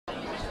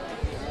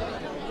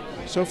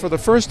So for the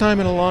first time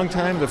in a long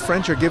time, the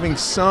French are giving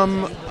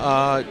some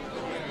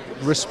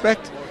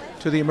respect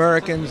to the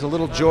Americans, a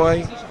little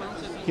joy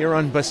here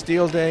on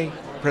Bastille Day.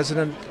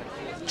 President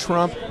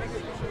Trump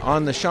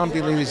on the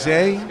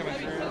Champs-Élysées.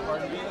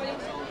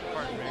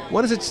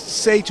 What does it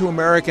say to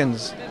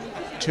Americans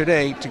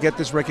today to get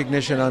this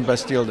recognition on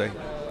Bastille Day?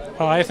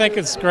 Well, I think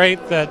it's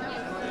great that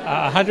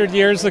 100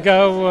 years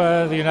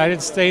ago the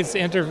United States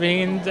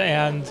intervened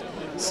and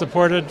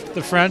supported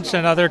the French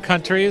and other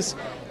countries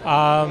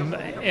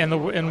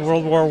in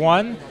World War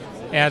I.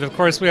 And of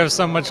course we have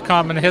so much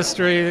common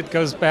history that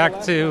goes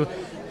back to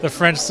the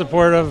French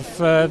support of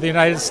the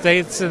United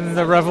States in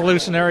the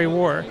Revolutionary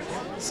War.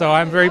 So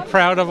I'm very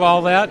proud of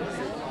all that.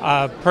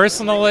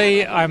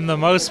 Personally, I'm the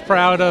most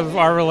proud of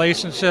our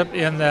relationship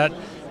in that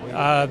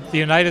the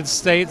United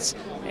States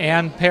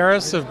and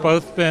Paris have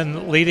both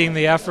been leading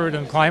the effort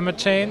in climate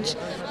change,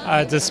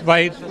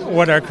 despite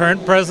what our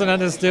current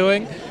president is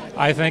doing.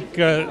 I think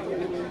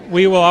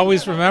we will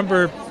always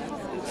remember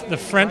the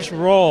French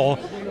role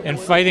in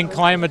fighting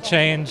climate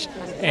change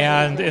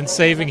and in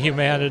saving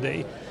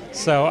humanity.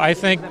 So I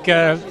think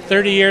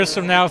 30 years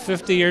from now,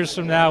 50 years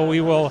from now,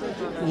 we will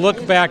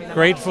look back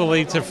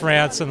gratefully to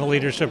France and the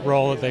leadership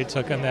role that they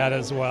took in that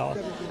as well.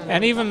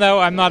 And even though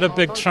I'm not a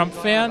big Trump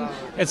fan,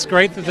 it's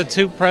great that the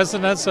two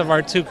presidents of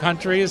our two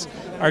countries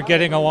are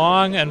getting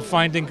along and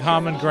finding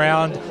common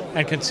ground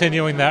and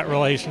continuing that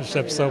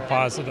relationship so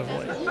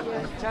positively.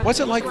 What's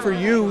it like for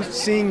you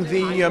seeing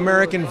the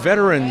American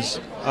veterans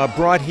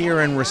brought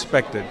here and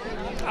respected?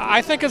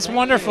 I think it's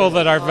wonderful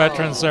that our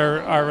veterans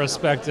are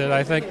respected.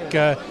 I think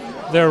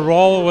their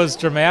role was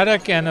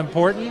dramatic and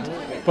important,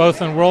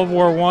 both in World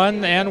War I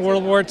and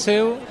World War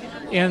II,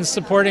 in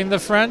supporting the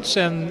French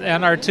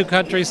and our two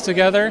countries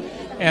together.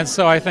 And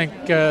so I think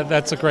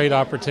that's a great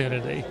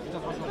opportunity.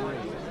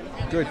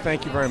 Good.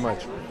 Thank you very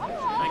much.